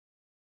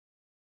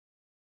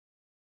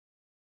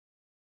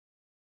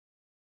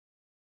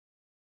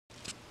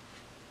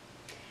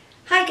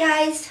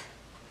guys,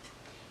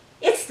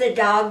 it's the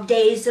dog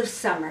days of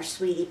summer,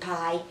 sweetie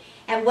pie.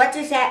 And what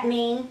does that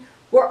mean?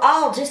 We're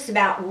all just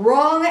about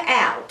wrung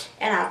out,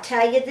 and I'll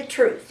tell you the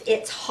truth,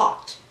 it's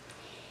hot.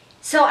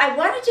 So I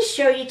wanted to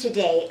show you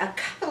today a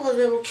couple of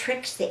little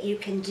tricks that you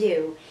can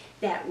do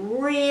that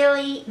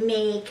really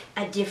make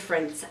a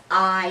difference,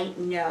 I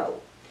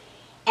know.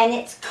 And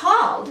it's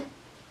called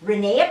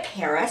Rene of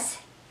Paris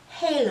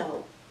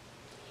Halo.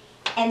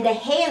 And the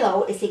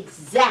halo is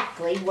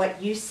exactly what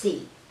you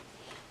see.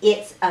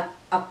 It's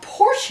a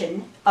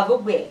portion of a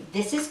wig.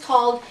 This is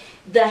called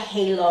the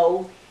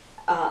halo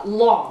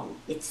long.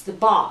 It's the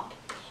bob.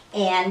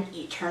 And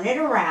you turn it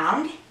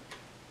around.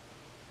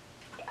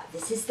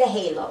 This is the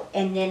halo.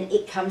 And then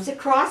it comes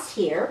across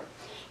here.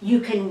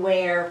 You can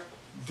wear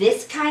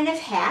this kind of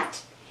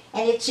hat.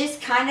 And it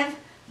just kind of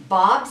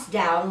bobs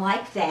down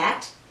like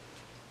that.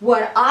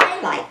 What I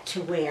like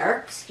to wear,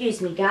 excuse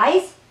me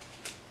guys,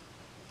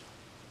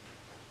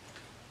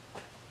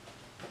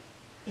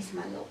 is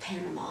my little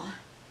Panama.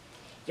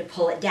 You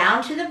pull it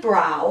down to the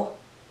brow,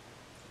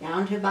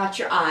 down to about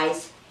your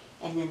eyes,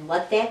 and then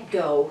let that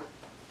go.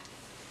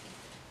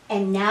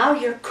 And now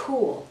you're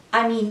cool.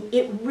 I mean,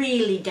 it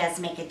really does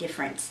make a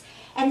difference.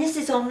 And this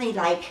is only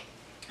like,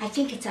 I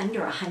think it's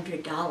under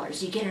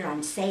 $100. You get it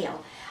on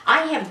sale.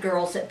 I have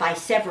girls that buy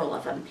several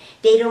of them.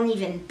 They don't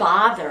even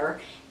bother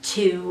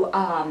to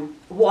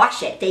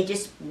wash it. They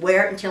just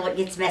wear it until it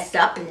gets messed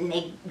up and then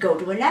they go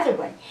to another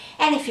one.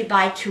 And if you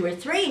buy 2 or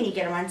 3 and you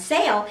get them on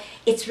sale,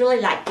 it's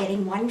really like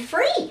getting one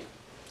free.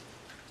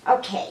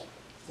 Okay,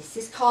 this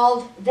is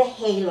called the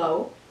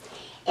halo.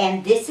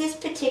 And this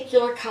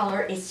particular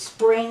color is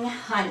Spring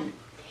Honey.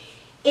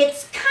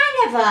 It's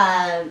kind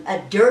of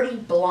a dirty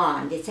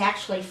blonde. It's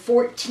actually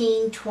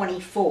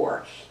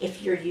 1424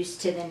 if you're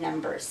used to the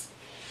numbers.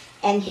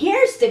 And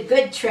here's the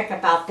good trick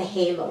about the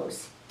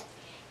halos.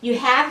 You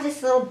have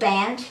this little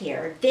band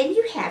here, then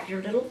you have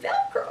your little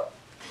Velcro.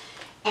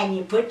 And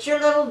you put your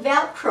little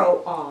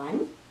Velcro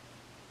on,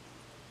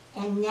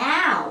 and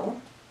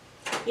now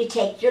you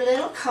take your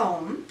little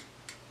comb,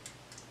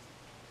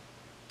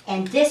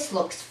 and this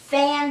looks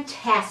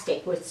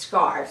fantastic with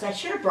scarves. I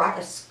should have brought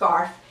a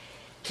scarf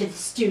to the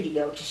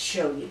studio to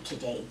show you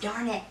today,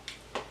 darn it.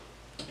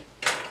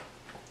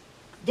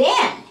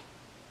 Then,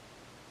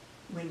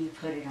 when you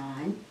put it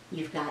on,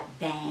 you've got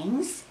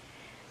bangs,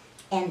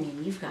 and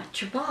then you've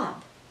got your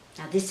bob.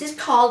 Now this is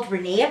called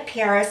Rene of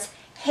Paris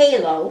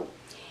Halo,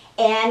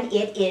 and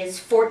it is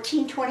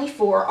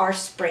 1424 or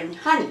Spring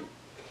Honey.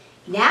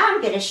 Now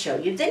I'm going to show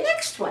you the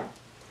next one.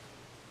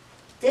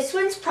 This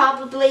one's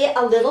probably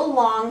a little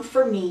long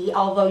for me,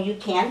 although you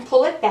can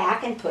pull it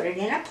back and put it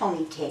in a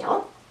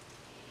ponytail.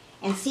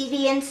 And see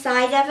the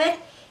inside of it?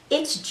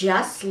 It's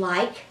just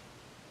like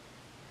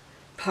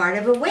part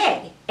of a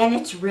wig, and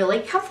it's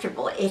really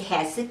comfortable. It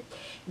has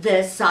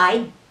the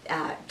side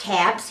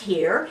tabs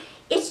here.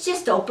 It's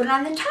just open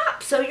on the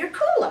top, so you're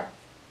cooler.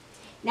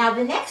 Now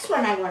the next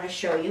one I want to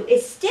show you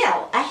is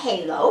still a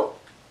halo,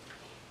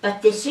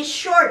 but this is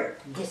shorter.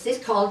 This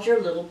is called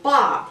your little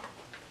bob.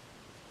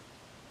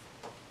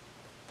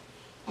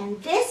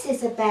 And this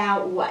is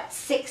about, what,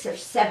 6 or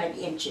 7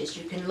 inches.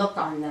 You can look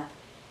on the,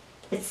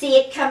 but see,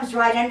 it comes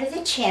right under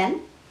the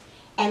chin.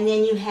 And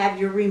then you have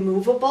your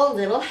removable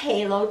little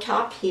halo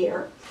top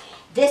here.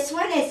 This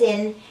one is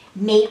in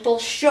maple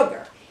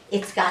sugar.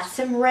 It's got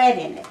some red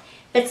in it.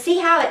 But see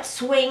how it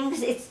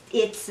swings?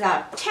 It's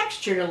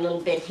textured a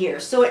little bit here.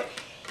 So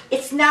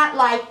it's not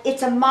like,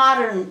 it's a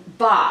modern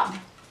bob.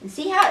 And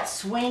see how it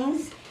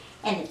swings?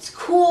 And it's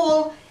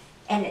cool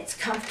and it's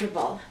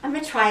comfortable. I'm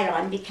going to try it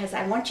on because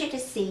I want you to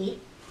see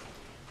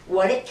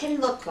what it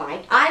can look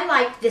like. I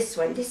like this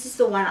one. This is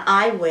the one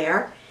I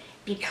wear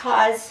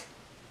because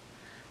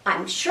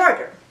I'm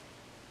shorter.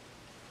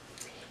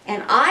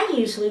 And I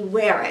usually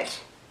wear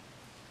it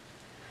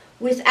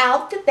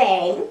without the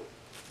bang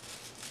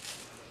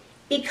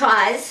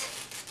because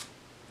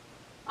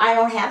I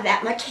don't have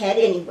that much head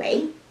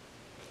anyway.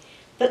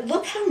 But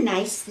look how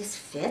nice this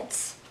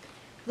fits.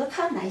 Look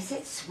how nice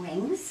it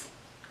swings.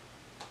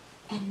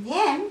 And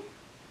then,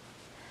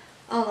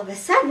 all of a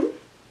sudden,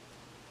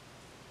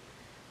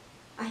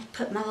 I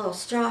put my little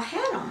straw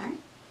hat on,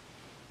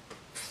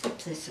 flip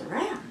this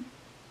around.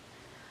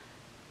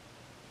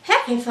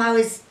 Heck, if I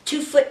was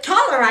 2 foot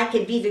taller, I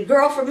could be the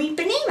girl from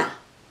Ipanema.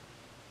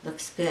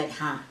 Looks good,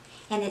 huh?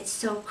 And it's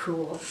so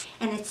cool,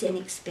 and it's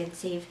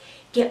inexpensive.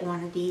 Get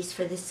one of these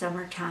for the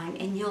summertime,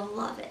 and you'll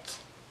love it.